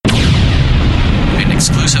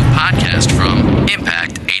exclusive podcast from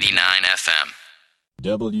Impact 89 FM.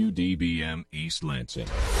 WDBM East Lansing.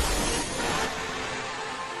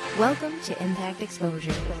 Welcome to Impact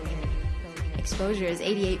Exposure. Exposure is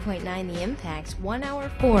 88.9 The Impact's one-hour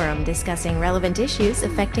forum discussing relevant issues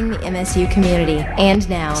affecting the MSU community. And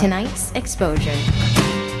now, tonight's Exposure.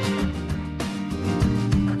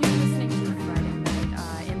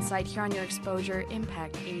 Here on your Exposure,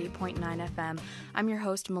 Impact 88.9 FM. I'm your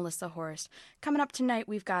host, Melissa Horst. Coming up tonight,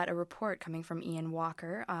 we've got a report coming from Ian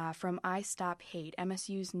Walker from I Stop Hate,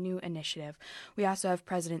 MSU's new initiative. We also have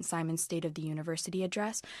President Simon's State of the University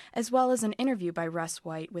address, as well as an interview by Russ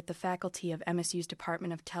White with the faculty of MSU's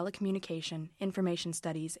Department of Telecommunication, Information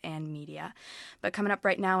Studies, and Media. But coming up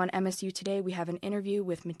right now on MSU Today, we have an interview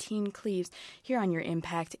with Mateen Cleaves here on your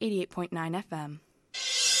Impact 88.9 FM.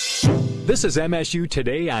 This is MSU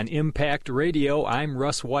Today on Impact Radio. I'm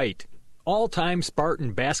Russ White. All-time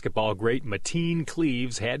Spartan basketball great Mateen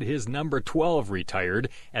Cleaves had his number 12 retired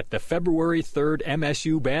at the February 3rd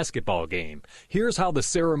MSU basketball game. Here's how the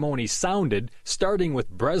ceremony sounded, starting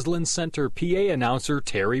with Breslin Center PA announcer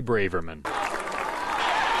Terry Braverman.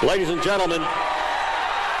 Ladies and gentlemen,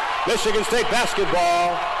 Michigan State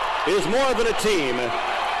basketball is more than a team.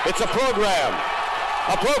 It's a program.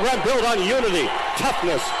 A program built on unity,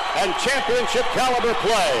 toughness, and championship caliber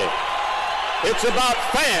play. It's about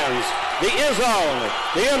fans, the IZone,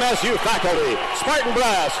 the MSU faculty, Spartan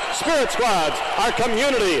Brass, Spirit Squads, our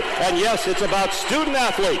community, and yes, it's about student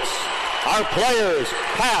athletes, our players,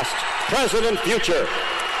 past, present, and future.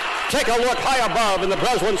 Take a look high above in the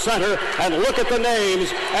Breslin Center and look at the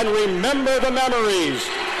names and remember the memories.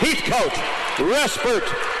 Heathcote, Respert,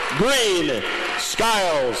 Green,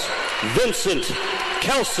 Skiles, Vincent,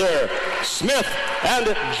 Kelser, Smith,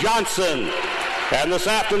 and Johnson. And this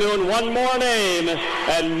afternoon, one more name,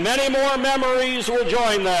 and many more memories will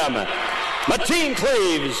join them. Mateen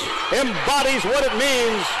Cleaves embodies what it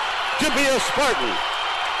means to be a Spartan.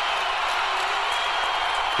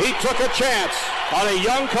 He took a chance on a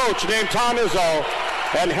young coach named Tom Izzo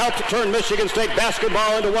and helped turn Michigan State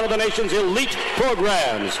basketball into one of the nation's elite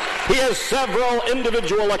programs. He has several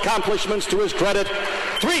individual accomplishments to his credit.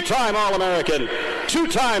 3-time All-American,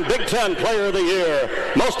 2-time Big Ten Player of the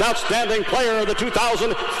Year, most outstanding player of the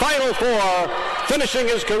 2000 Final Four, finishing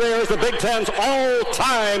his career as the Big Ten's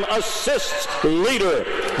all-time assists leader.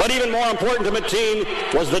 But even more important to Mateen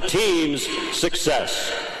was the team's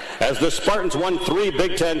success, as the Spartans won 3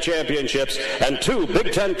 Big Ten championships and 2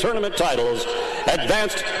 Big Ten tournament titles,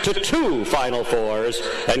 advanced to 2 Final Fours,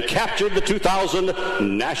 and captured the 2000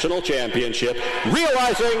 national championship,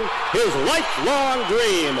 realizing his lifelong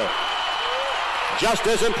dream. Just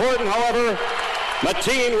as important, however,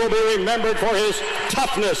 Mateen will be remembered for his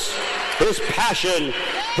toughness, his passion,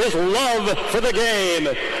 his love for the game,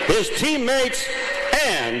 his teammates,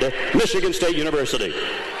 and Michigan State University.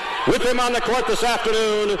 With him on the court this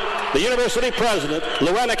afternoon, the University President,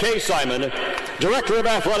 Lorena K. Simon, Director of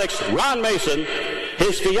Athletics, Ron Mason,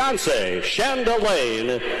 his fiancée, Shanda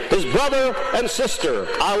Lane, his brother and sister,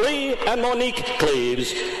 Ali and Monique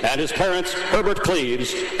Cleaves, and his parents, Herbert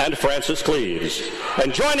Cleaves and Francis Cleaves.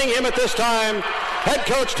 And joining him at this time, head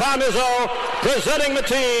coach Tom Izzo, presenting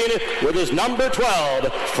Mateen with his number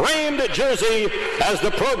 12 framed jersey as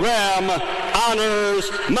the program honors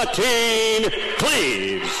Mateen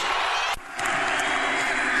Cleaves.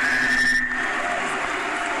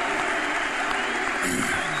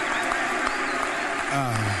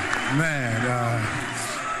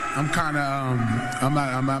 I'm kind of,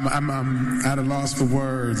 I'm at a loss for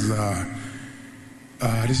words.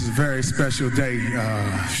 This is a very special day.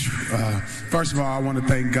 First of all, I want to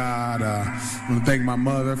thank God. I want to thank my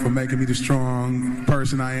mother for making me the strong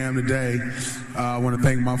person I am today. I want to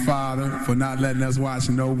thank my father for not letting us watch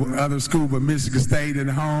no other school but Michigan State at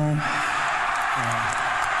home.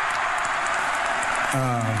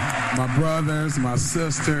 My brothers, my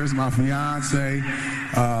sisters, my fiance,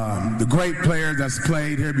 the great players that's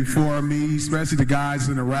played here before me, especially the guys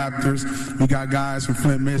in the Raptors. We got guys from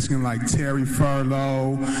Flint, Michigan, like Terry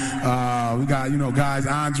Furlow. We got, guys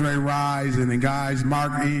Andre Rison and guys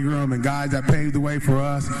Mark Ingram and guys that paved the way for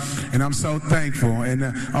us. And I'm so thankful. And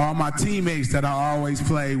all my teammates that I always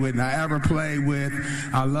play with and I ever play with,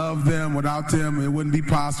 I love them. Without them, it wouldn't be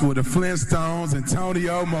possible. The Flintstones,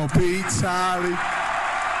 Antonio, Mo Pete, Charlie.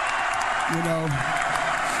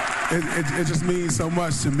 It just means so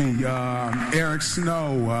much to me. Eric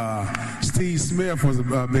Snow, Steve Smith was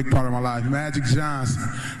a big part of my life. Magic Johnson,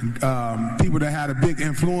 people that had a big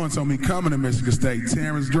influence on me coming to Michigan State.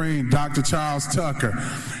 Terrence Green, Dr. Charles Tucker.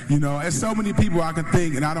 There's so many people I can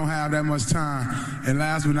think, and I don't have that much time. And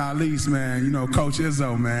last but not least, man, Coach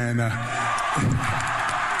Izzo, man.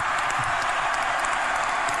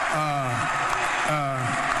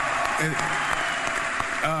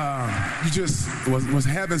 You just was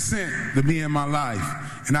heaven sent to be in my life.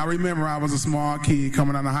 And I remember I was a small kid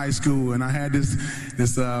coming out of high school, and I had this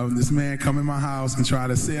man come in my house and try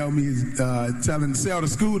to sell me, sell the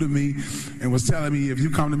school to me, and was telling me, if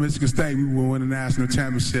you come to Michigan State, we will win a national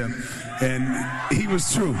championship. And he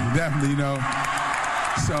was true, definitely, you know.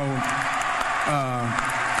 So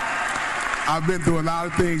I've been through a lot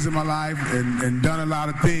of things in my life and done a lot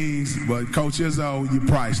of things, but Coach Izzo, you're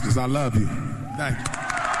priceless. I love you. Thank you.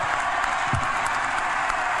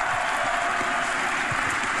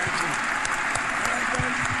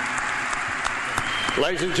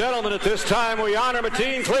 Ladies and gentlemen, at this time we honor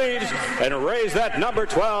Mateen Cleaves and raise that number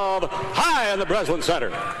 12 high in the Breslin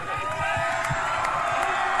Center.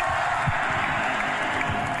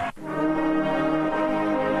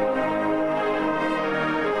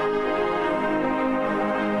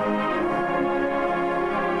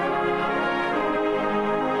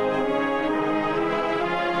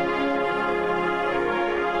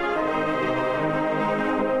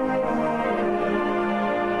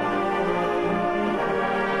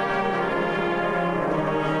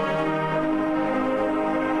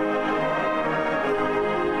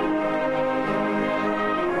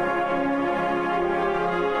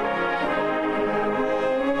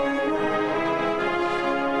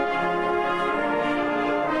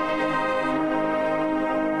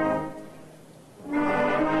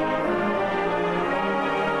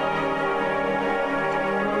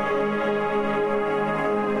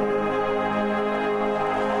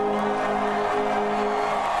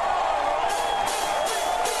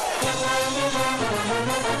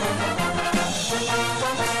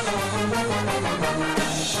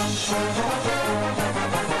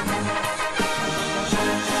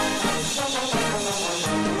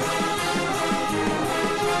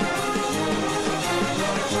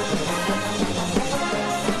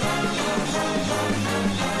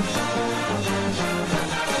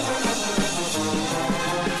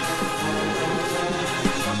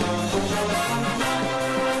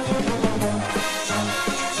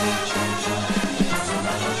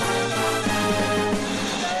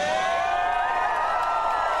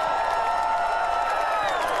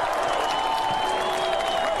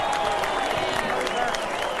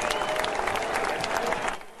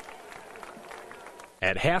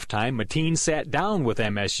 At halftime, Mateen sat down with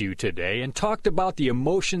MSU today and talked about the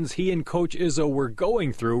emotions he and Coach Izzo were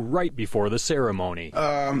going through right before the ceremony.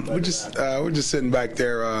 We're just sitting back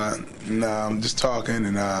there and just talking,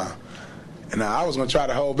 and I was going to try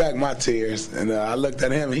to hold back my tears, and I looked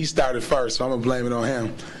at him, and he started first, so I'm going to blame it on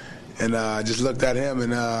him. And I just looked at him,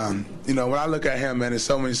 and you know, when I look at him, man, there's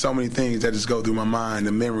so many things that just go through my mind,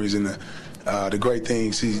 the memories and the great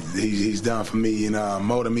things he's done for me, and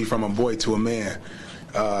molded me from a boy to a man.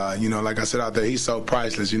 You know, like I said out there, he's so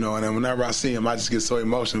priceless, you know, and then whenever I see him, I just get so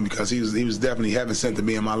emotional because he was definitely heaven sent to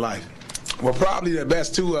be in my life. Well, probably the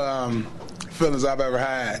best two feelings I've ever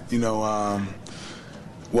had, you know,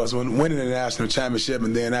 was when winning the national championship,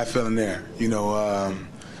 and then that feeling there, you know.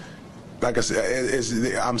 Like I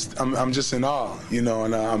said, I'm just in awe, you know,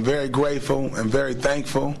 and I'm very grateful and very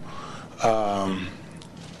thankful.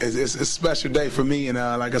 It's a special day for me, and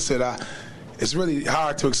like I said, it's really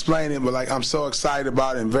hard to explain it, but like I'm so excited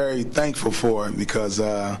about it and very thankful for it because,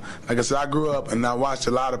 like I said, I grew up and I watched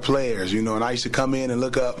a lot of players, you know, and I used to come in and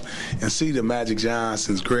look up and see the Magic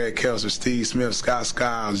Johnsons, Greg Kelser, Steve Smith, Scott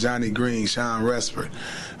Skiles, Johnny Green, Sean Resford.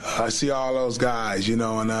 I see all those guys, you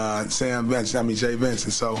know, and Jay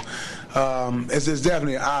Vincent. So it's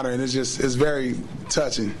definitely an honor, and it's very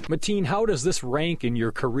touching. Mateen, how does this rank in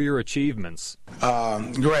your career achievements?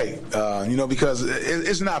 Great, you know, because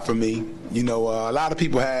it's not for me. You know, a lot of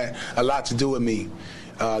people had a lot to do with me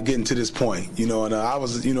getting to this point. You know, and I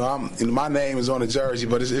was, you know, my name is on the jersey,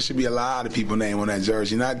 but it should be a lot of people's name on that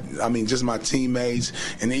jersey. Just my teammates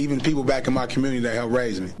and even people back in my community that helped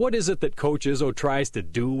raise me. What is it that Coach Izzo tries to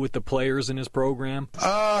do with the players in his program?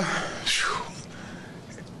 I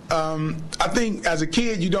think as a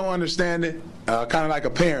kid you don't understand it. Kind of like a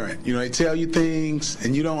parent, you know, they tell you things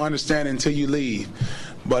and you don't understand it until you leave.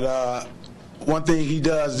 But one thing he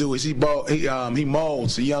does do is he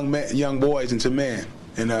molds young boys into men,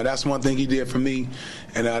 and that's one thing he did for me,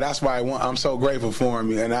 and that's why I'm so grateful for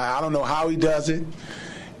him. And I don't know how he does it,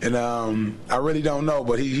 and I really don't know,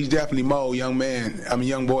 but he definitely molds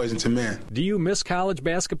young boys into men. Do you miss college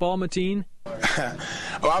basketball, Mateen?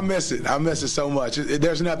 Oh, I miss it. I miss it so much.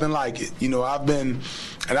 There's nothing like it. You know, I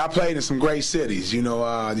played in some great cities. You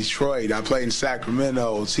know, Detroit. I played in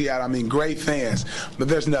Sacramento, Seattle. I mean, great fans. But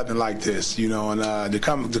there's nothing like this. You know, and to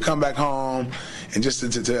come back home and just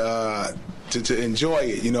to enjoy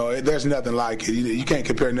it, you know, there's nothing like it. You can't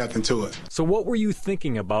compare nothing to it. So what were you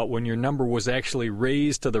thinking about when your number was actually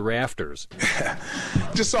raised to the rafters?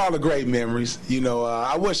 Just all the great memories. You know,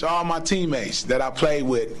 I wish all my teammates that I played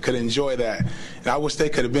with could enjoy that. And I wish they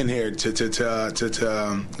could have been here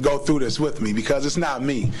to go through this with me, because it's not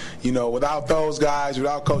me. You know, without those guys,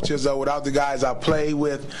 without Coach Izzo, without the guys I played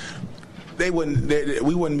with, we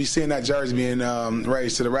wouldn't be seeing that jersey being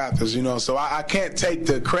raised to the Raptors, you know. So I can't take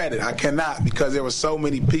the credit. I cannot, because there were so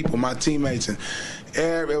many people, my teammates, and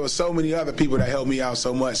there was so many other people that helped me out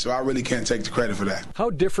so much. So I really can't take the credit for that. How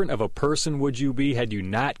different of a person would you be had you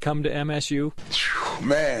not come to MSU?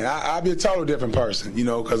 Man, I'd be a total different person, you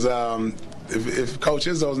know, because if Coach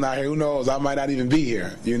Izzo's not here, who knows? I might not even be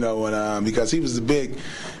here, you know, and because he was the big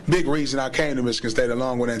reason I came to Michigan State,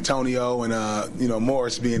 along with Antonio and you know,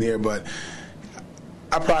 Morris being here. But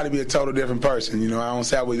I'd probably be a total different person. You know, I don't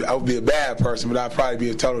say I would be a bad person, but I'd probably be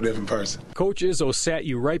a total different person. Coach Izzo sat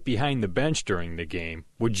you right behind the bench during the game.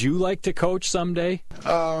 Would you like to coach someday?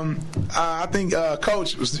 I think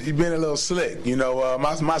Coach was being a little slick. You know,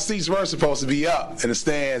 my seats were supposed to be up in the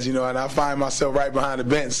stands, you know, and I find myself right behind the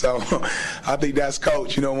bench. So I think that's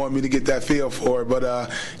Coach, you know, want me to get that feel for it.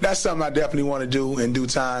 But that's something I definitely want to do in due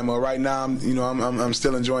time. Right now, I'm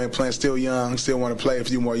still enjoying playing, still young, still want to play a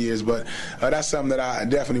few more years. But that's something that I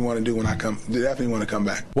definitely want to do when I definitely want to come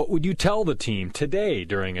back. What would you tell the team today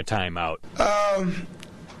during a timeout?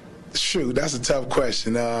 Shoot, that's a tough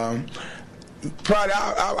question. Probably,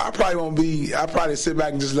 I probably won't be. I probably sit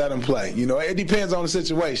back and just let them play. You know, it depends on the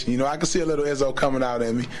situation. You know, I can see a little Izzo coming out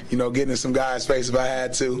at me. You know, getting in some guy's face if I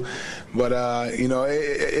had to. But you know,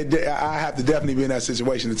 I have to definitely be in that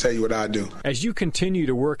situation to tell you what I do. As you continue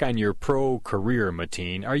to work on your pro career,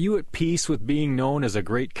 Mateen, are you at peace with being known as a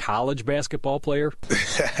great college basketball player?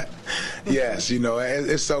 Yes, you know,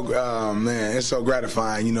 it's so man, it's so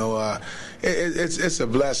gratifying. You know, it's a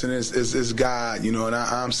blessing. It's God, you know, and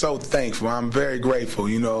I'm so thankful. I'm very grateful.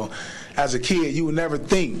 You know, as a kid, you would never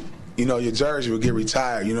think, you know, your jersey would get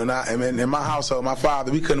retired. You know, in my household, my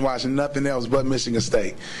father, we couldn't watch nothing else but Michigan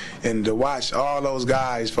State. And to watch all those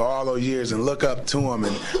guys for all those years and look up to them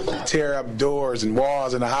and tear up doors and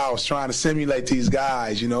walls in the house trying to simulate these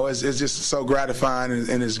guys, you know, it's just so gratifying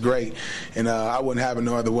and it's great. And I wouldn't have it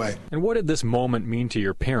no other way. And what did this moment mean to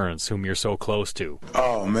your parents, whom you're so close to?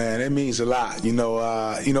 Oh, man, it means a lot. You know,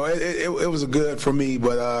 it was good for me,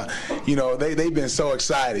 but, you know, they've been so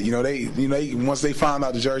excited. You know, once they found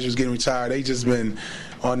out the jersey was getting retired, they just been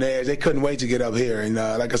on their edge. They couldn't wait to get up here. And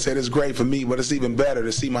like I said, it's great for me, but it's even better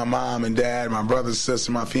to see my mom and dad, my brother and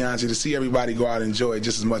sister, my fiance, to see everybody go out and enjoy it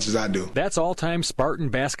just as much as I do. That's all-time Spartan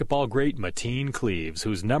basketball great Mateen Cleaves,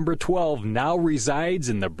 whose number 12 now resides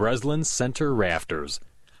in the Breslin Center rafters.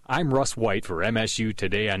 I'm Russ White for MSU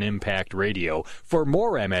Today on Impact Radio. For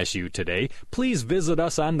more MSU Today, please visit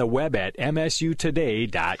us on the web at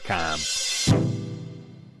msutoday.com.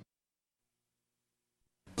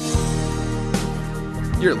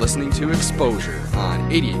 You're listening to Exposure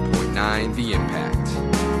on 88.9 The Impact.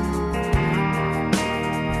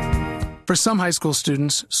 For some high school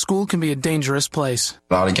students, school can be a dangerous place.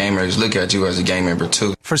 A lot of gamers look at you as a gang member,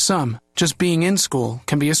 too. For some, just being in school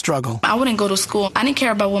can be a struggle. I wouldn't go to school. I didn't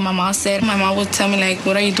care about what my mom said. My mom would tell me, like,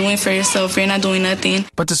 what are you doing for yourself? You're not doing nothing.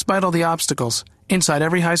 But despite all the obstacles, inside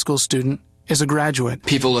every high school student is a graduate.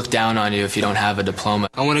 People look down on you if you don't have a diploma.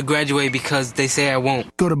 I want to graduate because they say I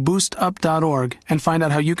won't. Go to boostup.org and find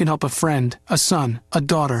out how you can help a friend, a son, a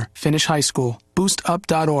daughter finish high school.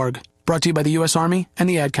 Boostup.org. Brought to you by the U.S. Army and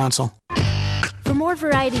the Ad Council. For more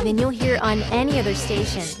variety than you'll hear on any other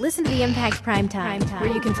station, listen to the Impact Primetime,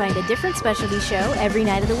 where you can find a different specialty show every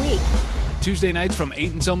night of the week. Tuesday nights from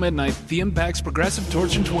 8 until midnight, the Impact's Progressive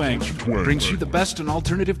Torch and Twang brings you the best in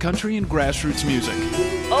alternative country and grassroots music.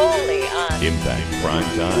 Only on Impact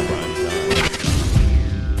Primetime.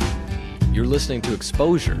 You're listening to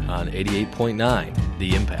Exposure on 88.9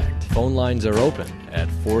 The Impact. Phone lines are open at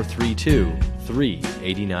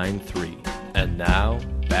 432-3893. And now,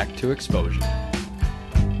 back to Exposure.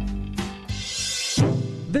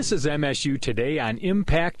 This is MSU Today on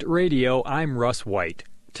Impact Radio. I'm Russ White.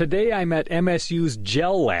 Today I'm at MSU's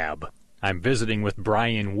Gel Lab. I'm visiting with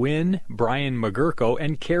Brian Wynn, Brian McGurko,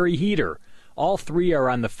 and Carrie Heater. All three are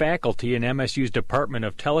on the faculty in MSU's Department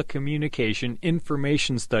of Telecommunication,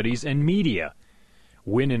 Information Studies, and Media.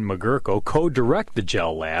 Wynn and McGurko co-direct the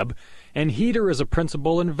Gel Lab, and Heater is a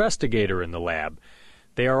principal investigator in the lab.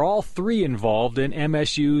 They are all three involved in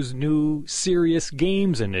MSU's new Serious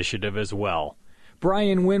Games initiative as well.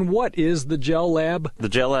 Brian Wynn, what is the GEL Lab? The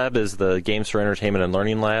GEL Lab is the Games for Entertainment and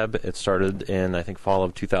Learning Lab. It started in, I think, fall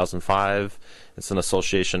of 2005. It's an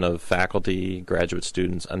association of faculty, graduate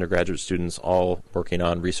students, undergraduate students, all working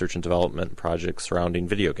on research and development projects surrounding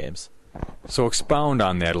video games. So expound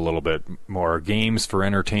on that a little bit more. Games for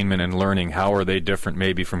entertainment and learning, how are they different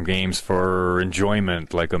maybe from games for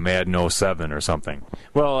enjoyment like a Madden 07 or something?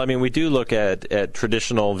 Well, I mean, we do look at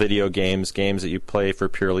traditional video games, games that you play for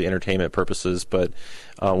purely entertainment purposes, but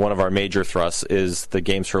one of our major thrusts is the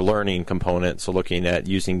games for learning component, so looking at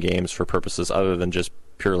using games for purposes other than just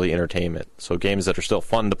purely entertainment. So games that are still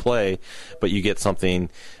fun to play, but you get something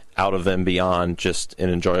out of them beyond just an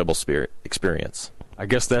enjoyable experience. I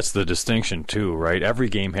guess that's the distinction, too, right? Every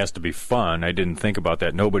game has to be fun. I didn't think about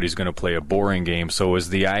that. Nobody's going to play a boring game. So is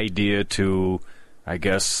the idea to, I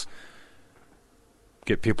guess,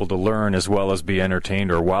 get people to learn as well as be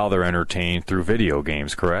entertained, or while they're entertained, through video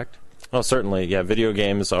games, correct? Well, certainly, yeah. Video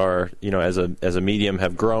games are, as a medium,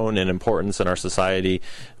 have grown in importance in our society.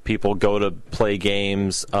 People go to play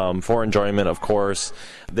games for enjoyment, of course.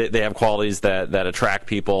 They have qualities that attract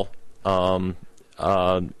people. And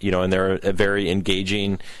they're a very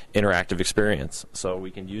engaging, interactive experience. So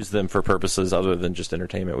we can use them for purposes other than just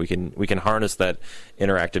entertainment. We can harness that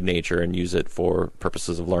interactive nature and use it for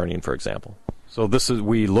purposes of learning, for example. So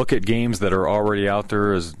we look at games that are already out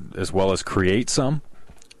there as well as create some?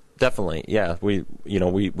 Definitely, yeah. We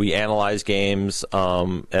analyze games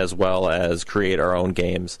as well as create our own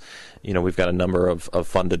games. We've got a number of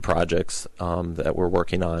funded projects that we're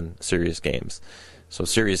working on, serious games. So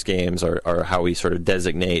serious games are how we sort of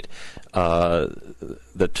designate the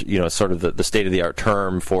state-of-the-art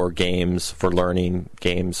term for games for learning,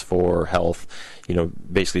 games for health.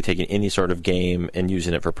 Basically taking any sort of game and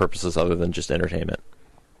using it for purposes other than just entertainment.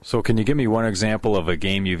 So can you give me one example of a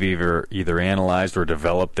game you've either analyzed or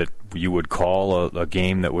developed that you would call a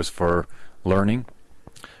game that was for learning?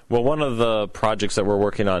 Well, one of the projects that we're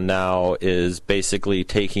working on now is basically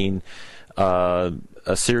taking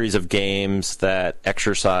a series of games that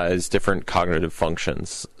exercise different cognitive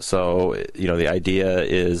functions. So, the idea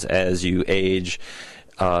is as you age,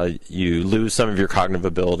 you lose some of your cognitive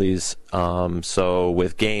abilities. So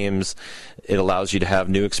with games, it allows you to have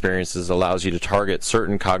new experiences, allows you to target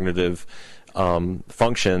certain cognitive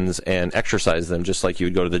functions and exercise them, just like you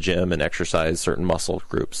would go to the gym and exercise certain muscle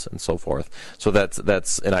groups and so forth. So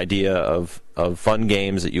that's an idea of fun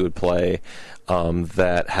games that you would play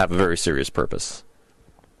that have a very serious purpose.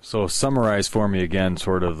 So summarize for me again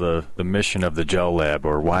sort of the mission of the GEL Lab,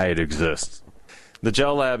 or why it exists. The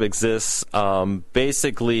GEL Lab exists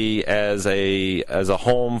basically as a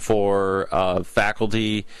home for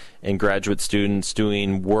faculty and graduate students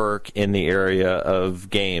doing work in the area of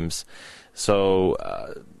games. So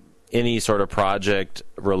any sort of project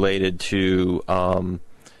related to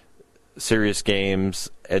serious games,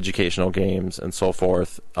 educational games, and so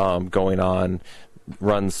forth going on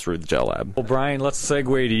runs through the GEL Lab. Well, Brian, let's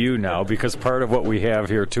segue to you now, because part of what we have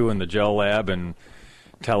here, too, in the GEL Lab and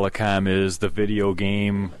telecom is the video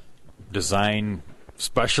game design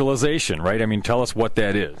specialization, right? I mean, tell us what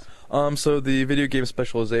that is. So the video game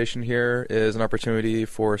specialization here is an opportunity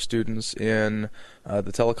for students in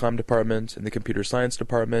the telecom department, in the computer science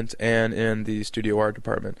department, and in the studio art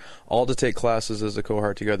department, all to take classes as a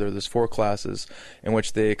cohort together. There's 4 classes in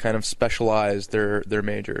which they kind of specialize their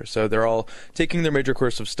major. So they're all taking their major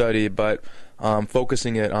course of study, but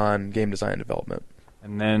focusing it on game design development.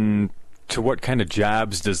 And then to what kind of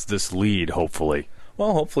jobs does this lead, hopefully?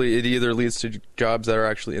 Well, hopefully it either leads to jobs that are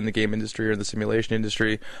actually in the game industry or the simulation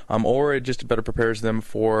industry, or it just better prepares them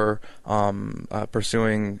for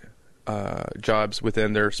pursuing jobs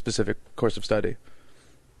within their specific course of study.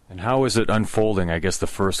 And how is it unfolding? I guess the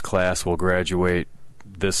first class will graduate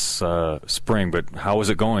this spring, but how is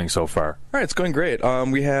it going so far? All right, it's going great.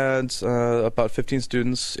 We had about 15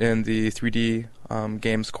 students in the 3D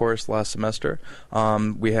games course last semester.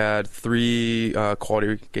 We had 3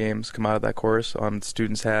 quality games come out of that course.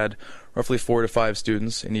 Students had roughly 4 to 5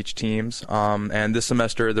 students in each teams. And this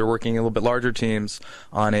semester, they're working in a little bit larger teams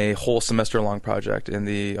on a whole semester-long project in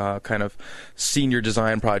the kind of senior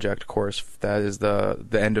design project course. That is the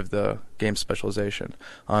end of the game specialization.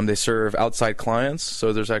 They serve outside clients,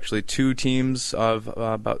 so there's actually 2 teams of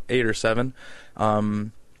about 8 or 7.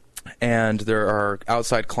 And there are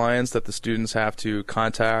outside clients that the students have to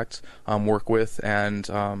contact, work with, and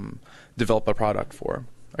develop a product for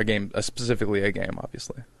a game, specifically a game,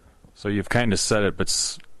 obviously. So you've kind of said it, but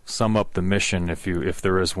sum up the mission, if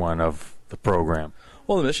there is one, of the program.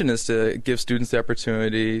 Well, the mission is to give students the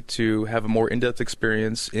opportunity to have a more in-depth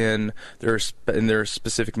experience in their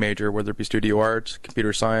specific major, whether it be studio art,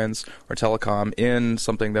 computer science, or telecom, in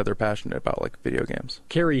something that they're passionate about, like video games.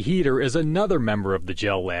 Carrie Heater is another member of the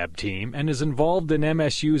Gel Lab team and is involved in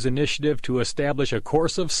MSU's initiative to establish a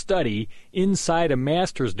course of study inside a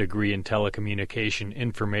master's degree in telecommunication,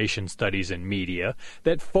 information studies, and media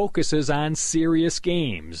that focuses on serious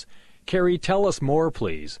games. Carrie, tell us more,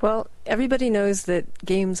 please. Well, everybody knows that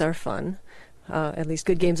games are fun. At least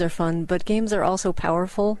good games are fun, but games are also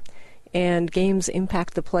powerful, and games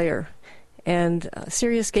impact the player. And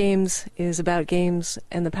serious games is about games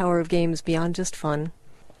and the power of games beyond just fun.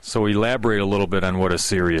 So elaborate a little bit on what a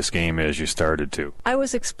serious game is. You started to. I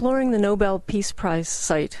was exploring the Nobel Peace Prize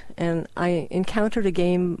site, and I encountered a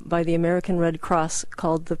game by the American Red Cross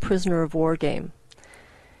called the Prisoner of War game.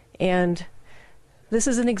 And this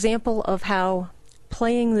is an example of how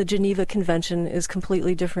playing the Geneva Convention is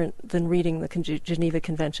completely different than reading the Geneva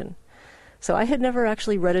Convention. So I had never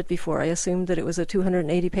actually read it before. I assumed that it was a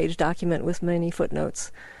 280-page document with many footnotes.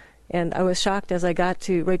 And I was shocked as I got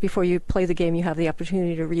to, right before you play the game, you have the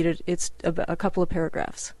opportunity to read it. It's a couple of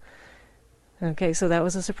paragraphs. Okay, so that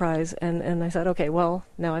was a surprise. And I thought, okay, well,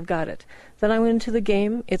 now I've got it. Then I went into the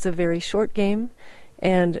game. It's a very short game.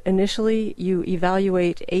 And initially, you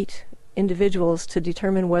evaluate 8 individuals to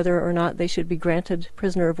determine whether or not they should be granted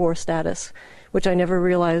prisoner of war status, which I never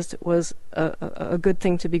realized was a good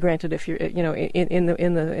thing to be granted if you're, in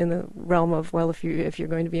the realm of, well, if you're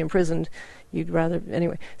going to be imprisoned, you'd rather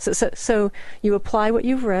anyway. So you apply what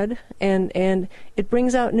you've read, and it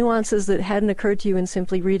brings out nuances that hadn't occurred to you in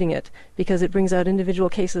simply reading it, because it brings out individual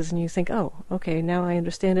cases, and you think, oh, okay, now I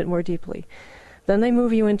understand it more deeply. Then they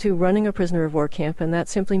move you into running a prisoner of war camp, and that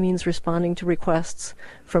simply means responding to requests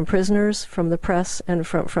from prisoners, from the press, and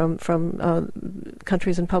from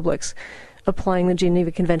countries and publics, applying the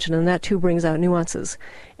Geneva Convention, and that too brings out nuances.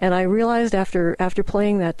 And I realized after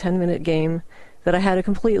playing that 10-minute game that I had a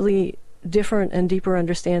completely different and deeper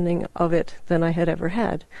understanding of it than I had ever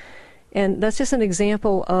had. And that's just an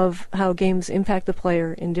example of how games impact the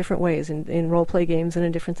player in different ways, in role-play games and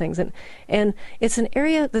in different things. And it's an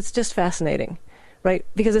area that's just fascinating, right?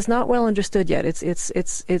 Because it's not well understood yet.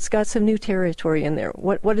 It's got some new territory in there.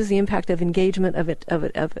 What is the impact of engagement,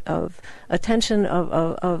 of attention,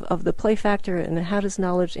 of the play factor, and how does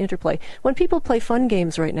knowledge interplay? When people play fun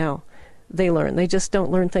games right now, they learn. They just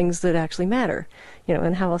don't learn things that actually matter,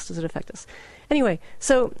 and how else does it affect us? Anyway,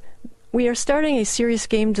 so we are starting a serious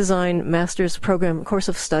game design master's program course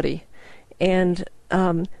of study, and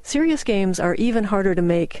serious games are even harder to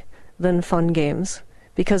make than fun games,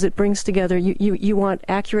 because it brings together, you want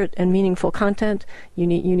accurate and meaningful content, you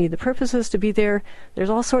need the purposes to be there. There's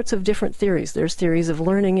all sorts of different theories. There's theories of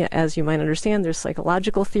learning, as you might understand. There's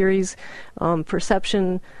psychological theories,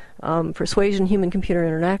 perception, persuasion, human-computer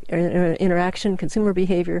interaction, consumer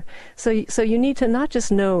behavior. So you need to not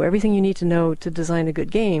just know everything you need to know to design a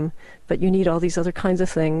good game, but you need all these other kinds of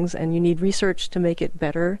things, and you need research to make it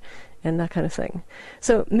better, and that kind of thing.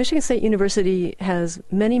 So Michigan State University has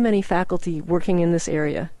many, many faculty working in this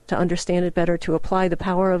area to understand it better, to apply the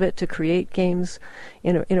power of it, to create games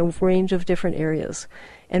in a range of different areas.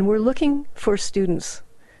 And we're looking for students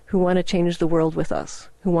who want to change the world with us,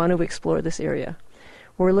 who want to explore this area.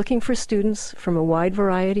 We're looking for students from a wide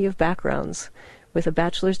variety of backgrounds with a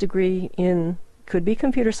bachelor's degree in, could be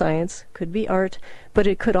computer science, could be art, but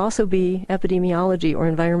it could also be epidemiology or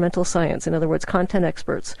environmental science, in other words, content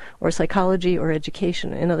experts, or psychology or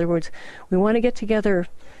education. In other words, we want to get together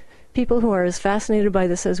people who are as fascinated by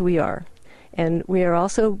this as we are. And we are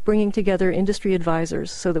also bringing together industry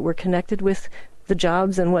advisors so that we're connected with the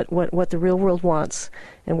jobs and what the real world wants.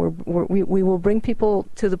 And we will bring people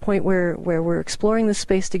to the point where we're exploring this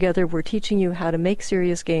space together. We're teaching you how to make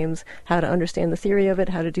serious games, how to understand the theory of it,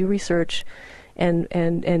 how to do research,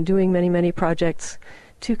 and doing many, many projects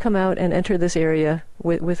to come out and enter this area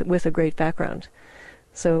with a great background.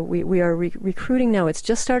 So we are recruiting now. It's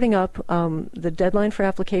just starting up. The deadline for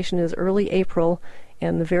application is early April,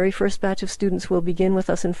 and the very first batch of students will begin with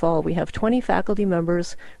us in fall. We have 20 faculty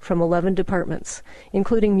members from 11 departments,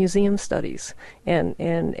 including museum studies and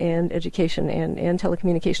education and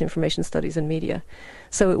telecommunication information studies and media.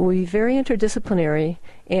 So it will be very interdisciplinary,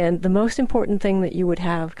 and the most important thing that you would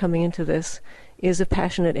have coming into this is a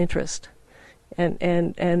passionate interest.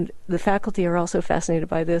 And the faculty are also fascinated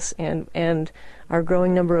by this, and our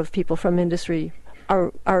growing number of people from industry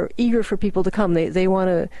are eager for people to come. They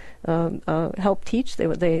want to help teach.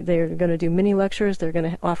 They're going to do mini lectures. They're going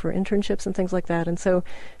to offer internships and things like that. And so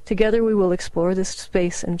together we will explore this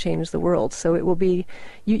space and change the world. So it will be,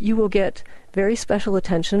 you will get very special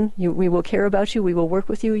attention. We will care about you. We will work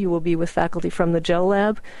with you. You will be with faculty from the GEL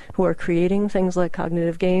Lab who are creating things like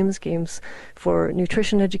cognitive games for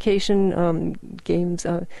nutrition education, games,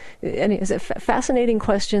 fascinating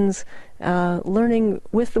questions, learning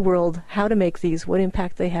with the world how to make these, what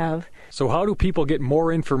impact they have. So how do people get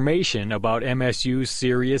more information about MSU's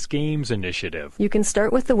Serious Games initiative? You can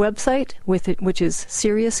start with the website, which is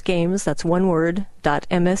Serious Games, that's one word,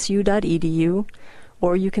 .msu.edu,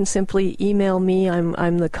 or you can simply email me.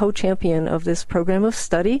 I'm the co-champion of this program of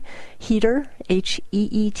study, HEETER,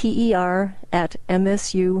 HEETER,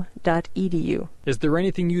 @msu.edu. Is there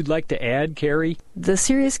anything you'd like to add, Carrie? The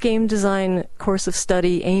Serious Game Design course of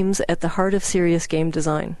study aims at the heart of serious game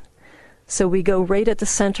design. So we go right at the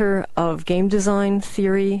center of game design,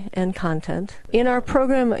 theory, and content. In our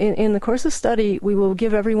program, in the course of study, we will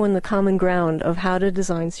give everyone the common ground of how to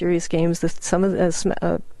design serious games, some of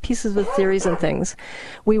the pieces of theories and things.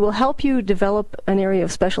 We will help you develop an area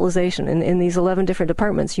of specialization in these 11 different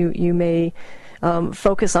departments. You may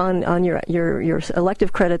focus on your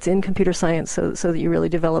elective credits in computer science, so that you really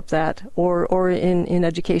develop that, or in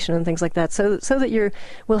education and things like that, so that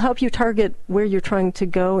we'll help you target where you're trying to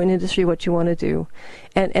go in industry, what you want to do.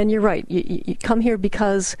 And you're right, you come here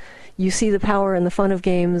because you see the power and the fun of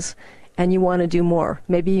games, and you want to do more.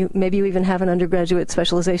 Maybe you even have an undergraduate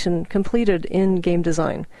specialization completed in game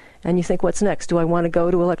design, and you think, what's next? Do I want to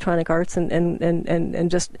go to electronic arts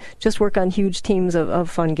and just work on huge teams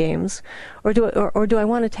of fun games, or do I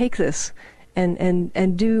want to take this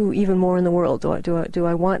and do even more in the world? Do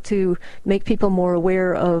I want to make people more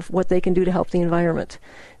aware of what they can do to help the environment?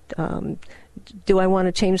 Do I want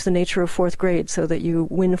to change the nature of fourth grade so that you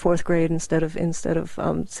win fourth grade instead of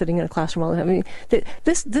sitting in a classroom all the time? I mean,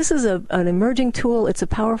 this is an emerging tool. It's a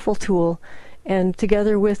powerful tool, and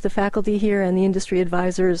together with the faculty here and the industry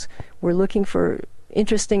advisors, we're looking for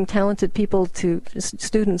interesting, talented people,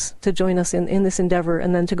 students, to join us in this endeavor,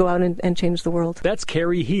 and then to go out and change the world. That's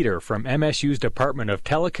Carrie HEETER from MSU's Department of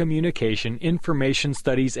Telecommunication, Information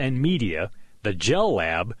Studies, and Media, the GEL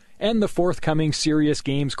Lab, and the forthcoming Serious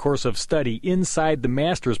Games course of study inside the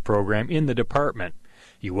master's program in the department.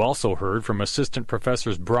 You also heard from Assistant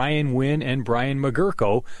Professors Brian Wynn and Brian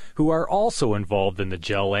McGurko, who are also involved in the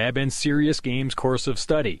GEL Lab and Serious Games course of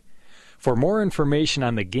study. For more information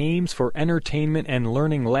on the Games for Entertainment and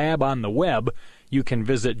Learning Lab on the web, you can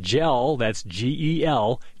visit GEL, that's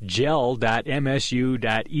GEL, gel.msu.edu.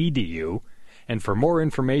 And for more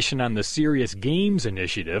information on the Serious Games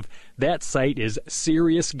initiative, that site is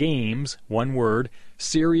Serious Games, one word,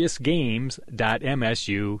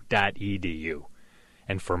 seriousgames.msu.edu.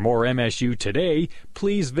 And for more MSU Today,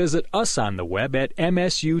 please visit us on the web at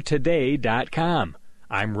msutoday.com.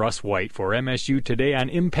 I'm Russ White for MSU Today on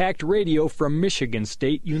Impact Radio from Michigan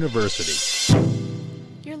State University.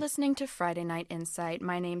 You're listening to Friday Night Insight.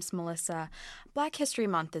 My name's Melissa. Black History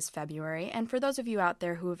Month is February, and for those of you out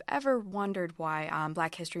there who have ever wondered why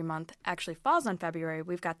Black History Month actually falls on February,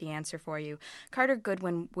 we've got the answer for you. Carter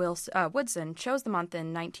Goodwin Woodson chose the month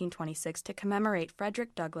in 1926 to commemorate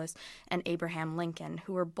Frederick Douglass and Abraham Lincoln,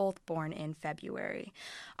 who were both born in February.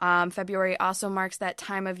 February also marks that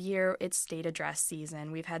time of year. It's state address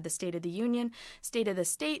season. We've had the State of the Union, State of the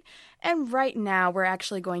State, and right now we're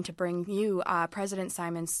actually going to bring you President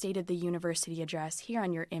Simon's State of the University address here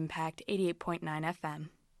on your Impact 88.9 FM.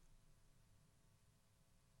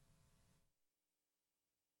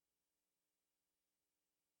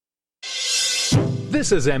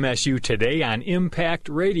 This is MSU Today on Impact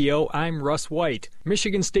Radio. I'm Russ White.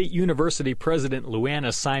 Michigan State University President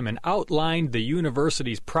Luana Simon outlined the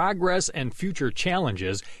university's progress and future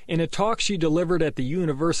challenges in a talk she delivered at the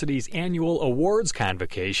university's annual awards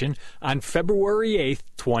convocation on February 8th,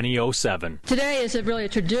 2007. Today is really a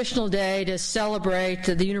traditional day to celebrate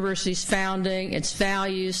the university's founding, its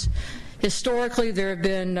values. Historically, there have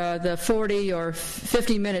been the 40 or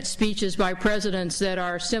 50-minute speeches by presidents that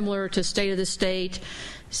are similar to State of the State,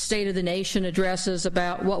 State of the Nation addresses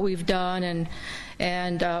about what we've done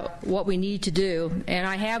and what we need to do. And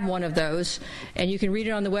I have one of those, and you can read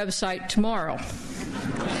it on the website tomorrow.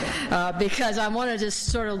 Because I want to just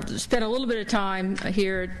sort of spend a little bit of time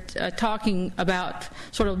here talking about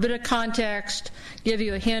sort of a bit of context, give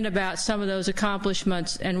you a hint about some of those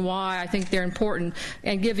accomplishments and why I think they're important,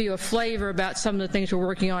 and give you a flavor about some of the things we're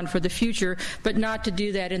working on for the future, but not to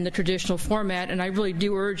do that in the traditional format. And I really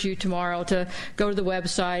do urge you tomorrow to go to the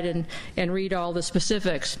website and read all the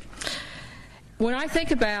specifics. When I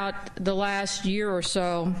think about the last year or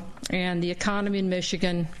so and the economy in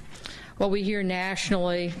Michigan, what we hear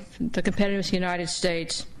nationally, the competitiveness of the United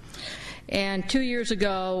States, And 2 years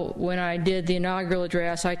ago, when I did the inaugural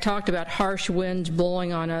address, I talked about harsh winds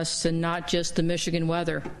blowing on us, and not just the Michigan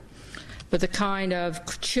weather, but the kind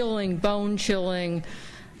of chilling, bone-chilling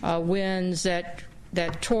winds that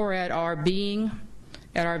tore at our being,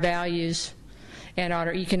 at our values, and at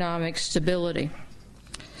our economic stability.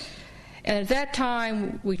 And at that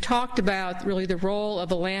time, we talked about really the role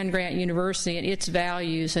of a land-grant university and its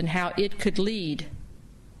values and how it could lead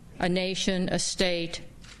a nation, a state,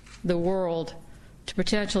 the world to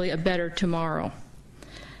potentially a better tomorrow.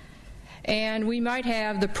 And we might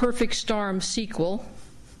have the Perfect Storm sequel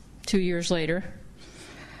 2 years later,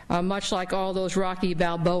 much like all those Rocky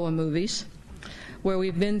Balboa movies, where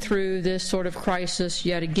we've been through this sort of crisis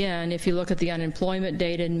yet again. If you look at the unemployment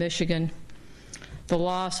data in Michigan, the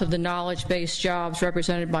loss of the knowledge-based jobs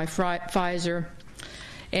represented by Pfizer,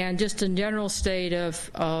 and just a general state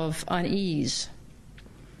of unease.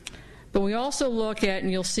 But we also look at,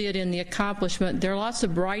 and you'll see it in the accomplishment, there are lots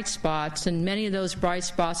of bright spots, and many of those bright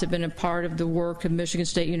spots have been a part of the work of Michigan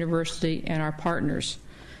State University and our partners.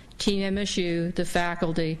 Team MSU, the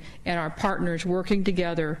faculty, and our partners working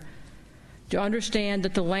together to understand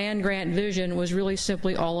that the land-grant vision was really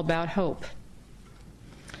simply all about hope.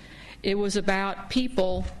 It was about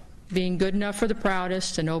people being good enough for the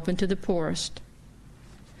proudest and open to the poorest,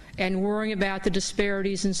 and worrying about the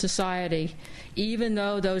disparities in society, even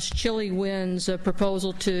though those chilly winds of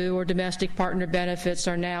Proposal 2 or domestic partner benefits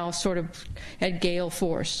are now sort of at gale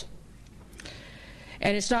force.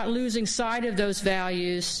 And it's not losing sight of those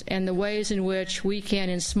values and the ways in which we can,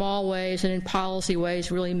 in small ways and in policy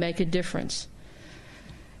ways, really make a difference.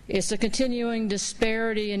 It's the continuing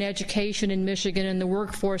disparity in education in Michigan and the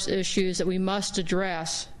workforce issues that we must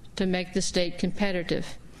address to make the state competitive.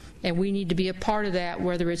 And we need to be a part of that,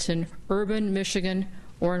 whether it's in urban Michigan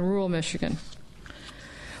or in rural Michigan.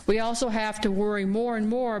 We also have to worry more and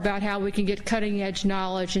more about how we can get cutting-edge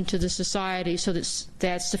knowledge into the society so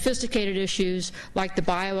that sophisticated issues like the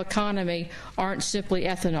bioeconomy aren't simply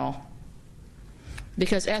ethanol.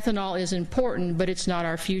 Because ethanol is important, but it's not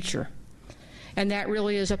our future. And that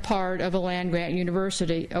really is a part of a land-grant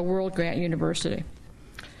university, a world-grant university.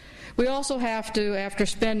 We also have to, after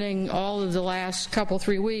spending all of the last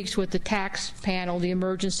 3 weeks with the tax panel, the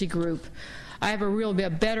emergency group, I have a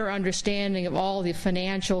better understanding of all the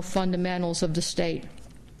financial fundamentals of the state.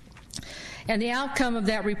 And the outcome of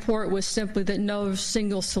that report was simply that no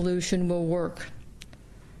single solution will work.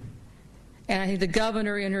 And I think the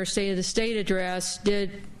governor in her State of the State address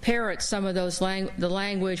did parrot some of those the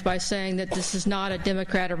language by saying that this is not a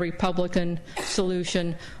Democrat or Republican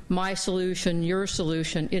solution, my solution, your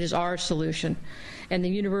solution, it is our solution. And the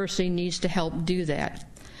university needs to help do that.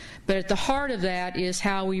 But at the heart of that is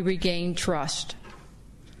how we regain trust.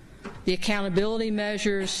 The accountability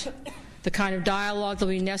measures, the kind of dialogue that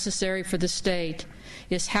will be necessary for the state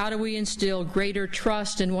is how do we instill greater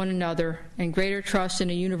trust in one another and greater trust in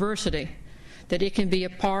a university that it can be a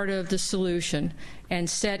part of the solution and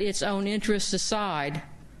set its own interests aside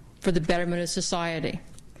for the betterment of society.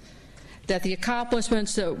 That the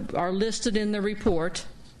accomplishments that are listed in the report,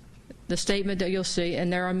 the statement that you'll see,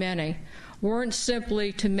 and there are many, weren't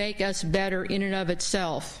simply to make us better in and of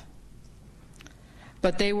itself,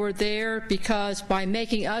 but they were there because by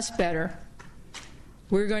making us better,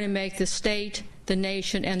 we're going to make the state, the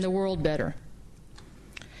nation, and the world better.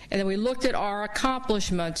 And then we looked at our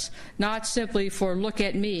accomplishments, not simply for look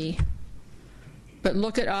at me, but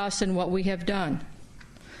look at us and what we have done.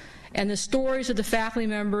 And the stories of the faculty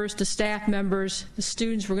members, the staff members, the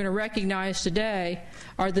students we're going to recognize today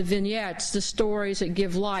are the vignettes, the stories that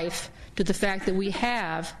give life to the fact that we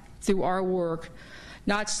have, through our work,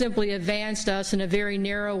 not simply advanced us in a very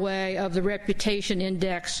narrow way of the reputation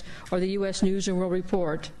index or the U.S. News and World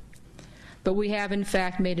Report, but we have in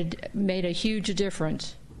fact made a huge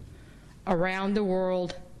difference around the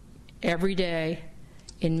world every day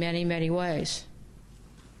in many, many ways.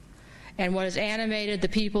 And what has animated the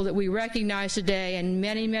people that we recognize today and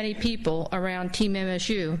many, many people around Team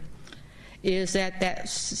MSU is that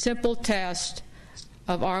simple test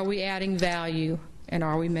of are we adding value and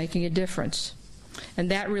are we making a difference?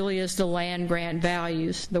 And that really is the land grant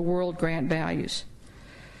values, the world grant values.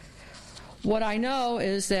 What I know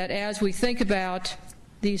is that as we think about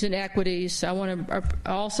these inequities, I want to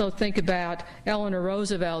also think about Eleanor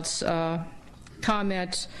Roosevelt's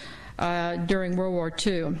comments during World War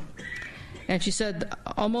II. And she said,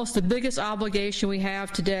 almost the biggest obligation we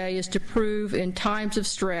have today is to prove in times of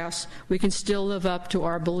stress we can still live up to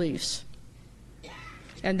our beliefs.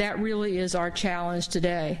 And that really is our challenge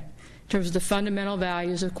today in terms of the fundamental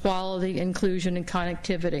values of quality, inclusion, and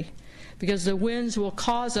connectivity. Because the winds will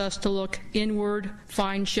cause us to look inward,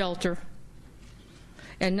 find shelter,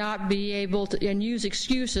 and not be able to and use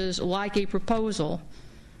excuses like a proposal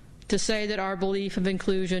to say that our belief of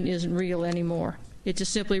inclusion isn't real anymore. It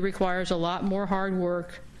just simply requires a lot more hard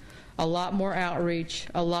work, a lot more outreach,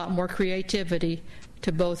 a lot more creativity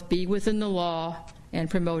to both be within the law and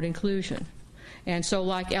promote inclusion. And so,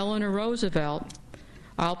 like Eleanor Roosevelt,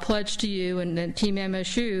 I'll pledge to you and Team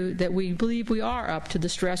MSU that we believe we are up to the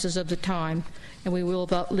stresses of the time, and we will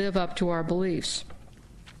live up to our beliefs.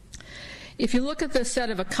 If you look at the set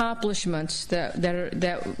of accomplishments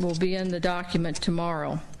that will be in the document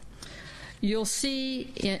tomorrow, you'll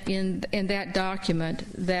see in that document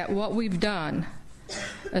that what we've done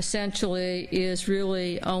essentially is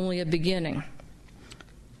really only a beginning.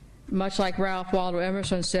 Much like Ralph Waldo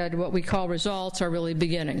Emerson said, what we call results are really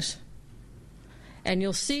beginnings. And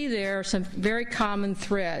you'll see there some very common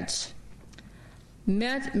threads.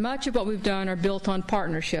 Much of what we've done are built on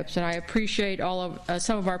partnerships, and I appreciate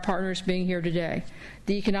some of our partners being here today.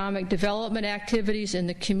 The economic development activities in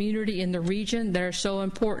the community, in the region, that are so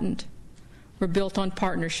important, were built on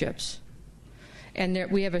partnerships. And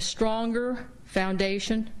we have a stronger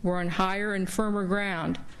foundation. We're on higher and firmer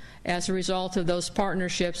ground as a result of those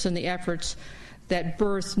partnerships and the efforts that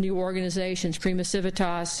birthed new organizations, Prima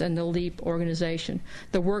Civitas and the LEAP organization.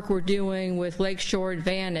 The work we're doing with Lakeshore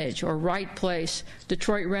Advantage or Right Place,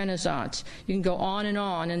 Detroit Renaissance. You can go on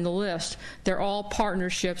in the list. They're all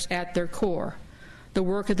partnerships at their core. The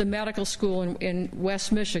work of the medical school in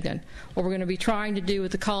West Michigan, what we're going to be trying to do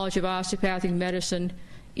with the College of Osteopathic Medicine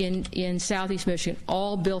in Southeast Michigan,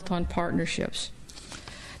 all built on partnerships.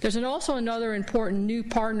 There's also another important new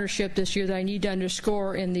partnership this year that I need to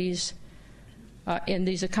underscore in these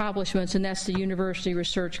accomplishments, and that's the University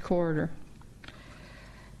Research Corridor.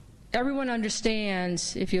 Everyone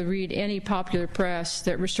understands, if you read any popular press,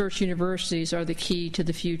 that research universities are the key to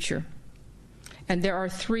the future. And there are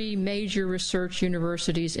 3 major research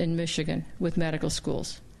universities in Michigan with medical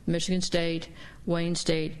schools: Michigan State, Wayne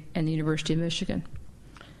State, and the University of Michigan.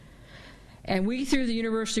 And we, through the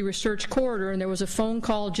University Research Corridor, and there was a phone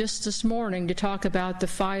call just this morning to talk about the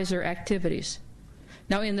Pfizer activities.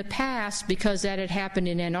 Now, in the past, because that had happened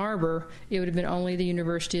in Ann Arbor, it would have been only the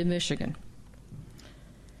University of Michigan.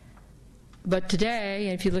 But today,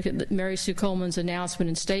 and if you look at Mary Sue Coleman's announcement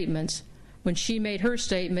and statements, when she made her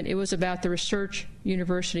statement, it was about the Research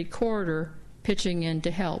University Corridor pitching in to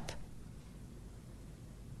help.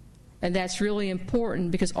 And that's really important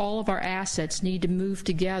because all of our assets need to move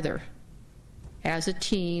together as a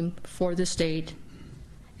team for the state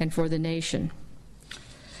and for the nation.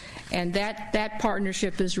 And that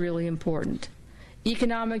partnership is really important.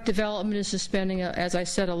 Economic development is spending, as I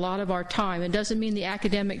said, a lot of our time. It doesn't mean the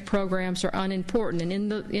academic programs are unimportant.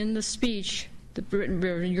 And in the speech,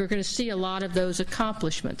 you're going to see a lot of those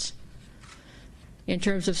accomplishments in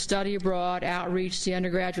terms of study abroad, outreach, the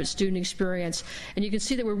undergraduate student experience. And you can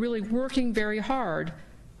see that we're really working very hard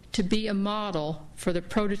to be a model for the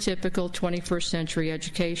prototypical 21st century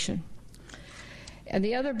education. And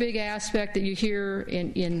the other big aspect that you hear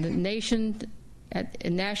in the nation, at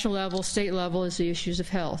national level, state level, is the issues of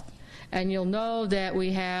health. And you'll know that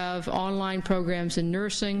we have online programs in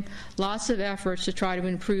nursing, lots of efforts to try to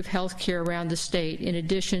improve health care around the state, in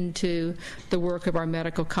addition to the work of our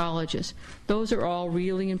medical colleges. Those are all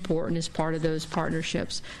really important as part of those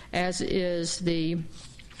partnerships, as is the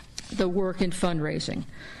work in fundraising.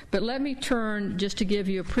 But let me turn just to give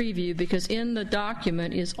you a preview, because in the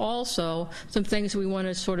document is also some things we want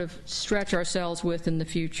to sort of stretch ourselves with in the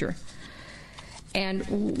future. And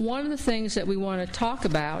one of the things that we want to talk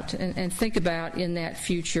about and think about in that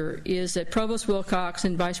future is that Provost Wilcox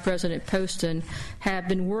and Vice President Poston have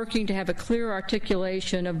been working to have a clear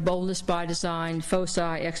articulation of boldness by design, foci,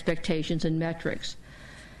 expectations, and metrics.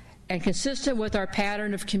 And consistent with our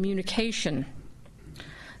pattern of communication,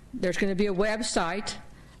 there's going to be a website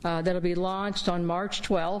that'll be launched on March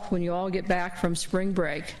 12th when you all get back from spring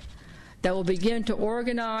break, that will begin to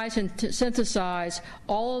organize and to synthesize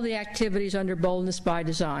all of the activities under Boldness by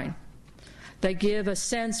Design. They give a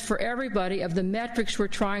sense for everybody of the metrics we're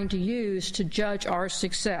trying to use to judge our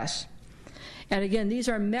success. And again, these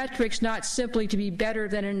are metrics not simply to be better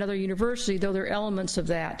than another university, though there are elements of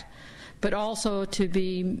that, but also to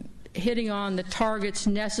be hitting on the targets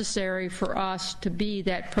necessary for us to be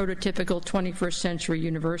that prototypical 21st century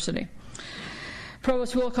university.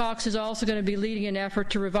 Provost Wilcox is also going to be leading an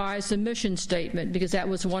effort to revise the mission statement, because that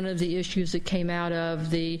was one of the issues that came out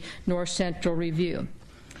of the North Central Review.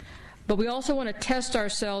 But we also want to test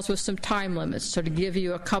ourselves with some time limits. So to give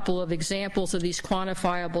you a couple of examples of these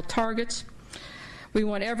quantifiable targets, we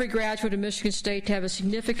want every graduate of Michigan State to have a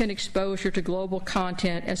significant exposure to global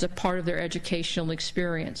content as a part of their educational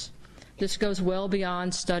experience. This goes well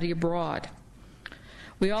beyond study abroad.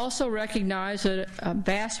 We also recognize that a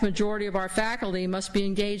vast majority of our faculty must be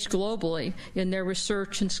engaged globally in their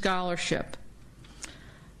research and scholarship.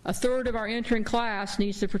 A third of our entering class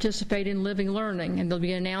needs to participate in living learning, and there'll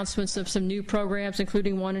be announcements of some new programs,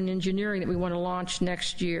 including one in engineering that we want to launch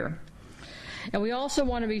next year. And we also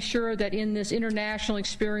want to be sure that in this international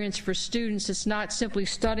experience for students, it's not simply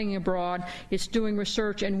studying abroad, it's doing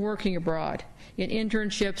research and working abroad in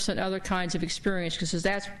internships and other kinds of experience, because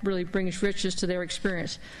that really brings richness to their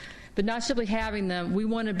experience. But not simply having them, we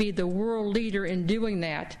want to be the world leader in doing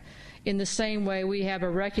that in the same way we have a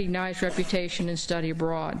recognized reputation in study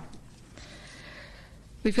abroad.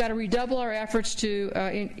 We've got to redouble our efforts to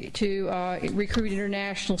recruit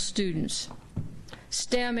international students.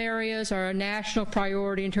 STEM areas are a national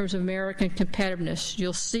priority in terms of American competitiveness.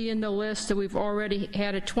 You'll see in the list that we've already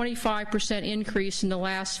had a 25% increase in the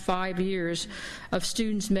last 5 years of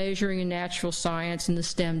students majoring in natural science and the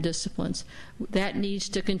STEM disciplines. That needs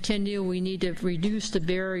to continue. We need to reduce the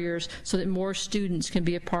barriers so that more students can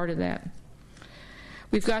be a part of that.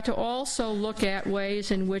 We've got to also look at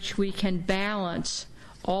ways in which we can balance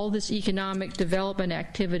all this economic development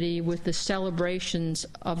activity with the celebrations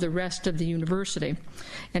of the rest of the university.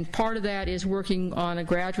 And part of that is working on a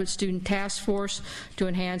graduate student task force to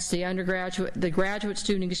enhance the graduate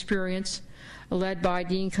student experience, led by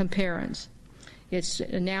Dean Comparens. It's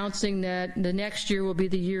announcing that the next year will be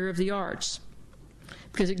the year of the arts,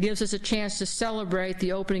 because it gives us a chance to celebrate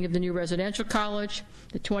the opening of the new residential college,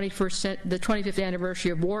 the 25th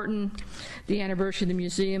anniversary of Wharton, the anniversary of the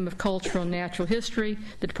Museum of Cultural and Natural History,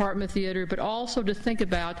 the Department of Theater, but also to think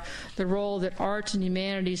about the role that arts and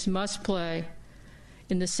humanities must play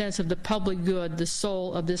in the sense of the public good, the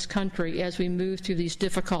soul of this country, as we move through these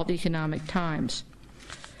difficult economic times.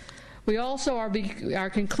 We also are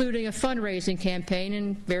concluding a fundraising campaign,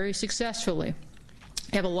 and very successfully.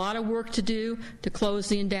 We have a lot of work to do to close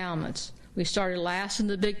the endowments. We started last in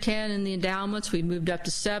the Big Ten in the endowments. We moved up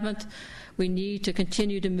to 7th. We need to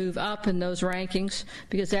continue to move up in those rankings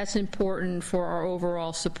because that's important for our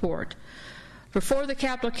overall support. Before the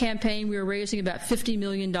capital campaign, we were raising about $50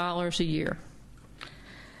 million a year.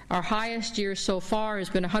 Our highest year so far has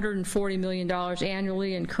been $140 million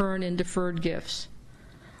annually in current and deferred gifts.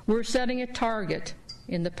 We're setting a target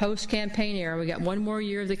in the post-campaign era. We got one more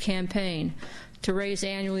year of the campaign to raise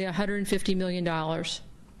annually $150 million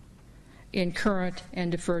in current and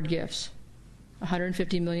deferred gifts.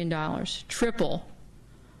 $150 million, triple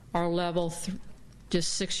our level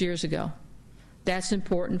just 6 years ago. That's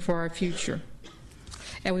important for our future.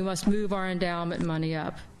 And we must move our endowment money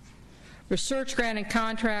up. Research grant and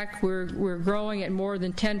contract, we're growing at more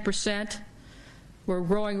than 10%. We're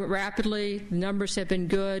growing rapidly. The numbers have been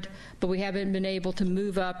good, but we haven't been able to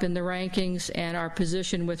move up in the rankings and our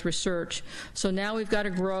position with research. So now we've got to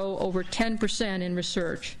grow over 10% in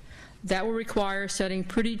research. That will require setting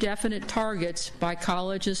pretty definite targets by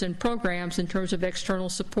colleges and programs in terms of external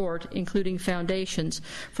support, including foundations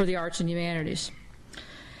for the arts and humanities.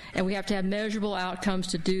 And we have to have measurable outcomes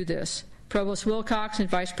to do this. Provost Wilcox and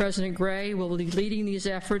Vice President Gray will be leading these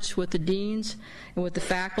efforts with the deans and with the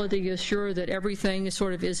faculty to assure that everything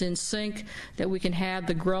is in sync, that we can have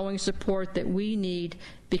the growing support that we need,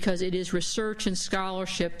 because it is research and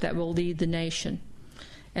scholarship that will lead the nation.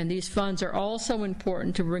 And these funds are also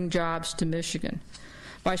important to bring jobs to Michigan.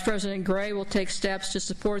 Vice President Gray will take steps to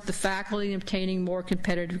support the faculty in obtaining more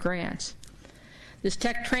competitive grants. This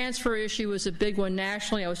tech transfer issue is a big one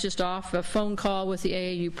nationally. I was just off a phone call with the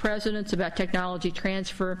AAU presidents about technology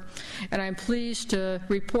transfer, and I'm pleased to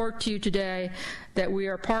report to you today that we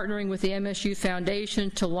are partnering with the MSU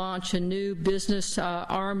Foundation to launch a new business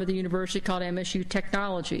arm of the university called MSU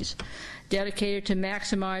Technologies, dedicated to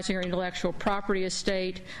maximizing our intellectual property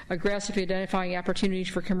estate, aggressively identifying opportunities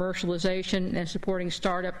for commercialization, and supporting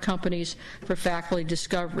startup companies for faculty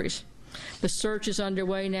discoveries. The search is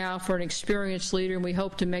underway now for an experienced leader, and we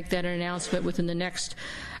hope to make that an announcement within the next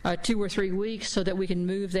 2 or 3 weeks so that we can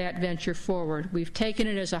move that venture forward. We've taken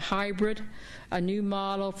it as a hybrid, a new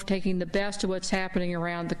model for taking the best of what's happening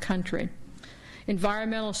around the country.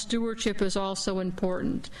 Environmental stewardship is also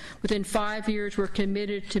important. Within 5 years, we're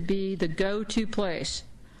committed to be the go-to place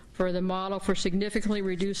for the model for significantly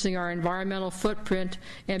reducing our environmental footprint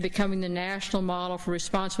and becoming the national model for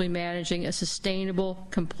responsibly managing a sustainable,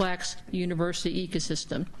 complex university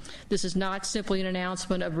ecosystem. This is not simply an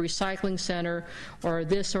announcement of a recycling center or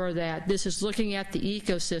this or that. This is looking at the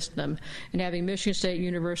ecosystem and having Michigan State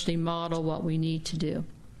University model what we need to do.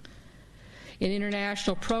 In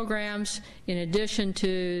international programs, in addition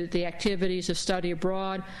to the activities of study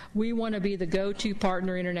abroad, we want to be the go-to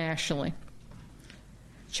partner internationally.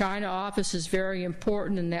 China office is very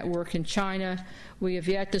important in that work in China. We have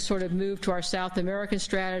yet to sort of move to our South American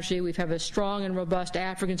strategy. We have a strong and robust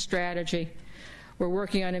African strategy. We're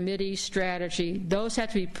working on a Mideast strategy. Those have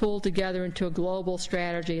to be pulled together into a global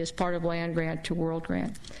strategy as part of land grant to world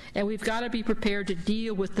grant. And we've got to be prepared to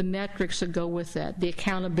deal with the metrics that go with that, the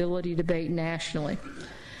accountability debate nationally.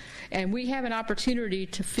 And we have an opportunity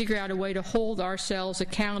to figure out a way to hold ourselves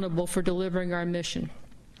accountable for delivering our mission.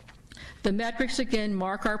 The metrics, again,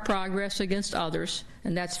 mark our progress against others,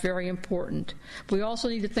 and that's very important. We also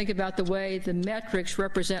need to think about the way the metrics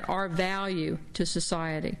represent our value to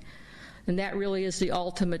society, and that really is the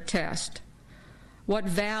ultimate test. What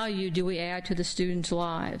value do we add to the students'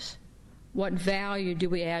 lives? What value do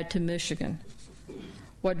we add to Michigan?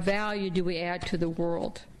 What value do we add to the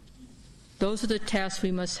world? Those are the tests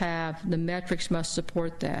we must have. The metrics must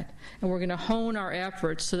support that. And we're going to hone our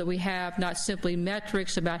efforts so that we have not simply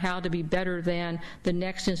metrics about how to be better than the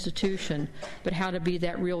next institution, but how to be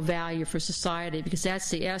that real value for society, because that's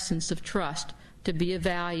the essence of trust, to be a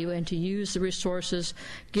value and to use the resources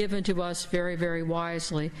given to us very, very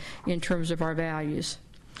wisely in terms of our values.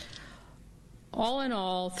 All in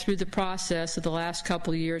all, through the process of the last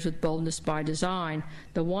couple of years with Boldness by Design,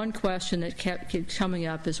 the one question that kept coming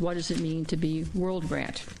up is, what does it mean to be world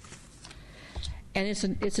grant? And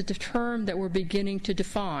it's a term that we're beginning to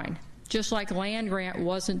define, just like land grant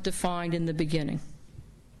wasn't defined in the beginning.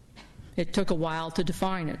 It took a while to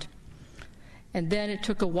define it. And then it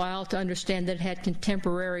took a while to understand that it had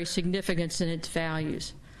contemporary significance in its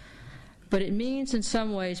values. But it means, in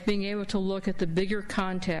some ways, being able to look at the bigger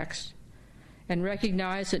context and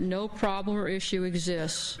recognize that no problem or issue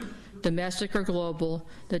exists, domestic or global,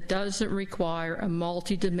 that doesn't require a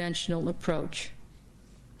multidimensional approach.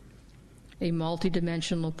 A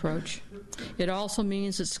multidimensional approach. It also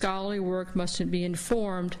means that scholarly work must be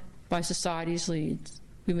informed by society's needs.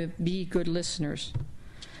 We must be good listeners.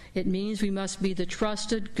 It means we must be the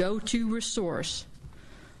trusted go-to resource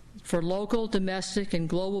for local, domestic, and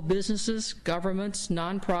global businesses, governments,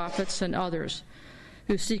 nonprofits, and others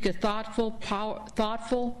who seek a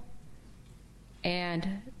thoughtful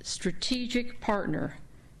and strategic partner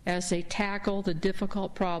as they tackle the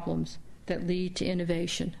difficult problems that lead to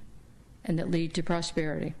innovation and that lead to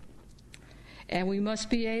prosperity. And we must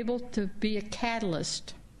be able to be a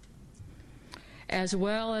catalyst as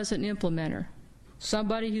well as an implementer,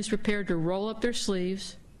 somebody who's prepared to roll up their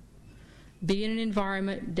sleeves, be in an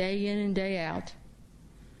environment day in and day out,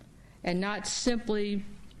 and not simply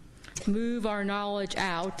move our knowledge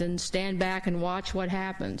out and stand back and watch what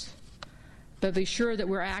happens, but be sure that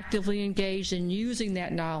we're actively engaged in using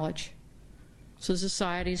that knowledge so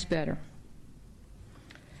society is better.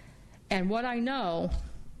 And what I know,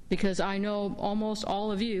 because I know almost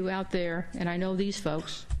all of you out there, and I know these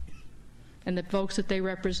folks and the folks that they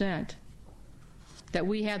represent, that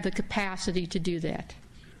we have the capacity to do that.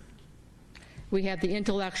 We have the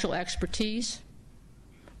intellectual expertise,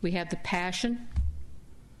 we have the passion,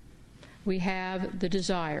 we have the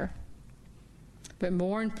desire. But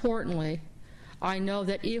more importantly, I know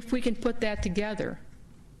that if we can put that together,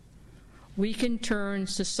 we can turn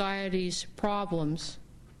society's problems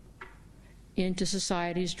into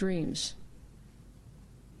society's dreams.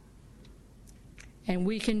 And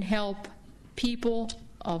we can help people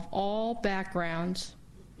of all backgrounds,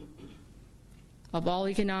 of all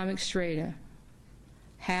economic strata,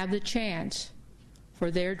 have the chance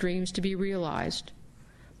for their dreams to be realized,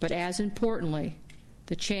 but as importantly,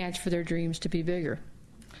 the chance for their dreams to be bigger.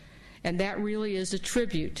 And that really is the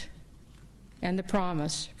tribute and the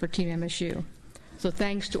promise for Team MSU. So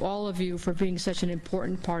thanks to all of you for being such an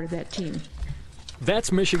important part of that team.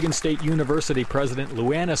 That's Michigan State University President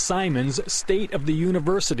Luana Simon's State of the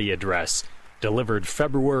University address, delivered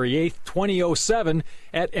February 8, 2007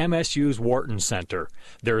 at MSU's Wharton Center.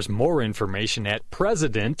 There's more information at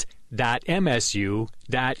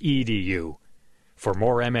president.msu.edu. For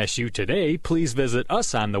more MSU Today, please visit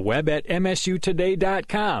us on the web at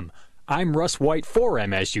msutoday.com. I'm Russ White for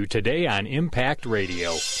MSU Today on Impact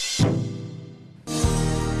Radio.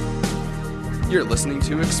 You're listening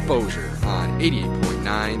to Exposure on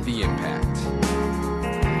 88.9 The Impact.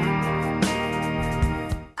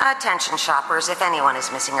 Attention shoppers, if anyone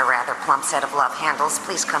is missing a rather plump set of love handles,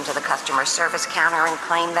 please come to the customer service counter and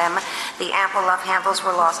claim them. The ample love handles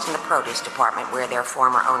were lost in the produce department where their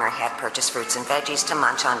former owner had purchased fruits and veggies to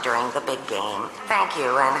munch on during the big game. Thank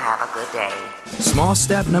you and have a good day. Small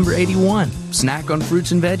step number 81, snack on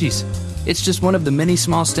fruits and veggies. It's just one of the many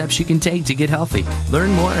small steps you can take to get healthy.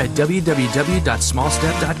 Learn more at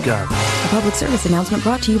www.smallstep.gov. A public service announcement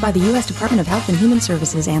brought to you by the U.S. Department of Health and Human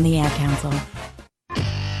Services and the Ad Council.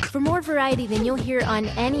 For more variety than you'll hear on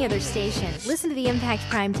any other station, listen to the Impact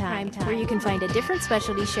Primetime, where you can find a different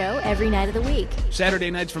specialty show every night of the week.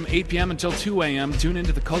 Saturday nights from 8 p.m. until 2 a.m., tune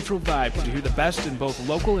into the Cultural Vibe to hear the best in both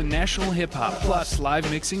local and national hip-hop, plus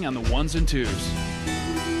live mixing on the ones and twos.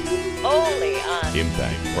 Only on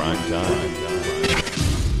Impact Primetime.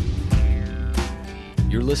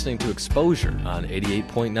 You're listening to Exposure on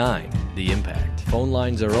 88.9 The Impact. Phone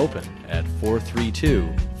lines are open at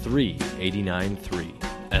 432-3893.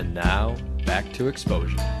 And now, back to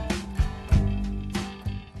Exposure.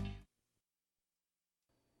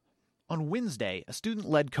 On Wednesday, a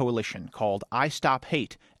student-led coalition called I Stop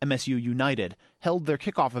Hate, MSU United, held their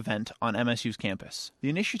kickoff event on MSU's campus. The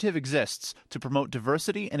initiative exists to promote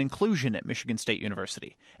diversity and inclusion at Michigan State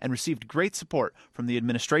University and received great support from the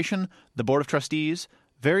administration, the Board of Trustees,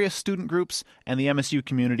 various student groups, and the MSU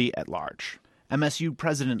community at large. MSU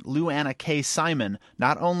President Lou Anna K. Simon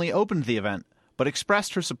not only opened the event, but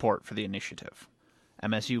expressed her support for the initiative.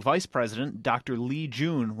 MSU Vice President Dr. Lee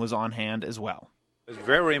June was on hand as well. It's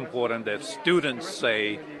very important that students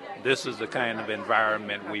say this is the kind of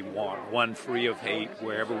environment we want, one free of hate,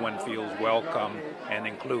 where everyone feels welcome and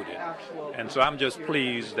included. And so I'm just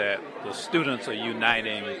pleased that the students are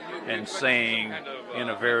uniting and saying in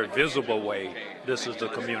a very visible way, this is the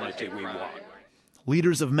community we want.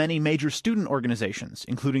 Leaders of many major student organizations,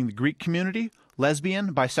 including the Greek community,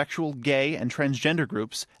 lesbian, bisexual, gay, and transgender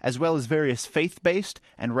groups, as well as various faith-based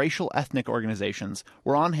and racial ethnic organizations,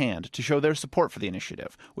 were on hand to show their support for the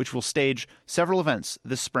initiative, which will stage several events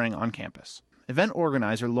this spring on campus. Event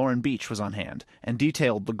organizer Lauren Beach was on hand and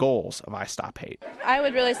detailed the goals of I Stop Hate. I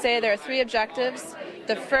would really say there are three objectives.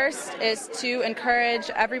 The first is to encourage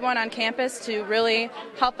everyone on campus to really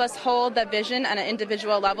help us hold that vision on an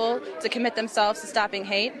individual level to commit themselves to stopping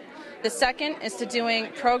hate. The second is to doing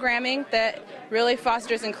programming that really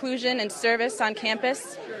fosters inclusion and service on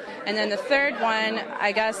campus. And then the third one,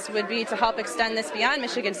 I guess, would be to help extend this beyond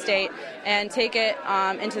Michigan State and take it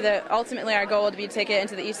ultimately our goal would be to take it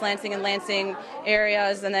into the East Lansing and Lansing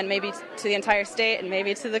areas and then maybe to the entire state and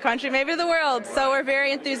maybe to the country, maybe the world. So we're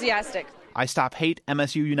very enthusiastic. I Stop Hate,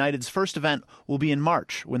 MSU United's first event, will be in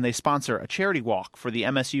March when they sponsor a charity walk for the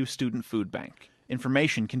MSU Student Food Bank.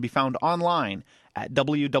 Information can be found online at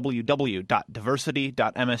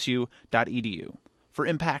www.diversity.msu.edu. For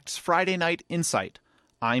Impact's Friday Night Insight,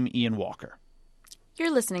 I'm Ian Walker.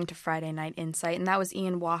 You're listening to Friday Night Insight, and that was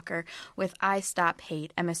Ian Walker with I Stop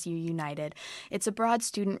Hate, MSU United. It's a broad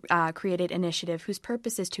student-created initiative whose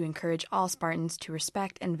purpose is to encourage all Spartans to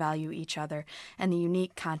respect and value each other and the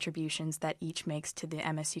unique contributions that each makes to the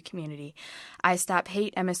MSU community. I Stop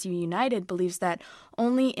Hate, MSU United believes that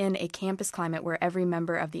only in a campus climate where every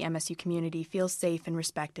member of the MSU community feels safe and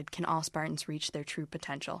respected can all Spartans reach their true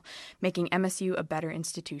potential, making MSU a better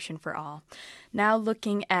institution for all. Now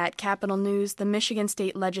looking at Capitol News, the Michigan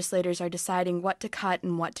State legislators are deciding what to cut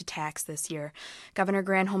and what to tax this year. Governor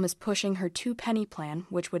Granholm is pushing her two-penny plan,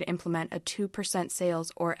 which would implement a 2% sales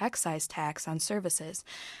or excise tax on services.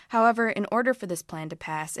 However, in order for this plan to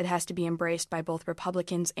pass, it has to be embraced by both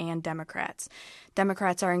Republicans and Democrats.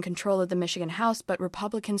 Democrats are in control of the Michigan House, but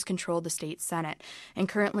Republicans control the state Senate, and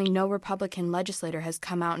currently no Republican legislator has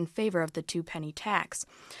come out in favor of the two-penny tax.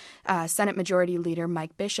 Senate Majority Leader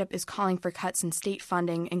Mike Bishop is calling for cuts in state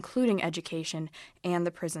funding, including education and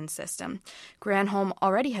the prison system. Granholm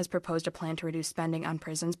already has proposed a plan to reduce spending on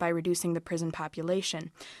prisons by reducing the prison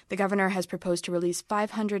population. The governor has proposed to release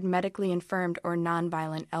 500 medically infirmed or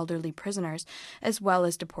nonviolent elderly prisoners, as well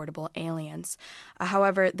as deportable aliens.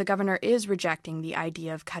 However, the governor is rejecting the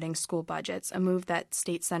idea of cutting school budgets, a move that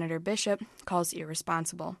State Senator Bishop calls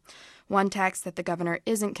irresponsible. One tax that the governor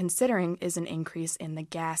isn't considering is an increase in the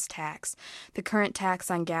gas tax. The current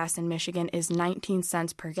tax on gas in Michigan is 19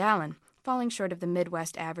 cents per gallon, falling short of the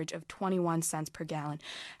Midwest average of 21 cents per gallon.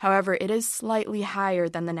 However, it is slightly higher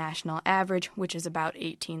than the national average, which is about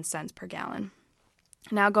 18 cents per gallon.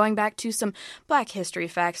 Now going back to some Black history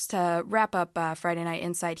facts to wrap up Friday Night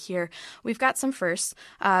Insight here. We've got some firsts.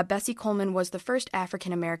 Bessie Coleman was the first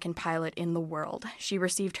African-American pilot in the world. She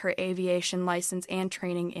received her aviation license and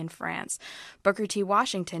training in France. Booker T.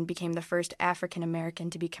 Washington became the first African-American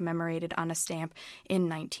to be commemorated on a stamp in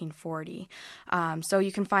 1940. So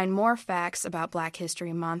you can find more facts about Black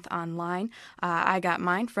History Month online. I got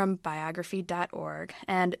mine from biography.org.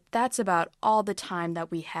 And that's about all the time that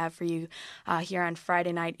we have for you here on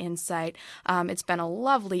Friday Night Insight. It's been a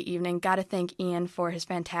lovely evening. Got to thank Ian for his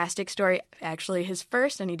fantastic story, actually his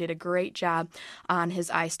first, and he did a great job on his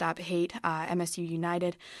I Stop Hate, MSU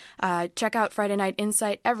United. Check out Friday Night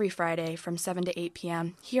Insight every Friday from 7 to 8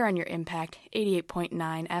 p.m. here on your Impact 88.9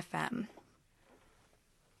 FM.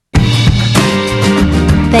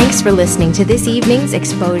 Thanks for listening to this evening's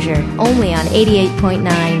Exposure, only on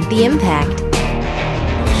 88.9 The Impact.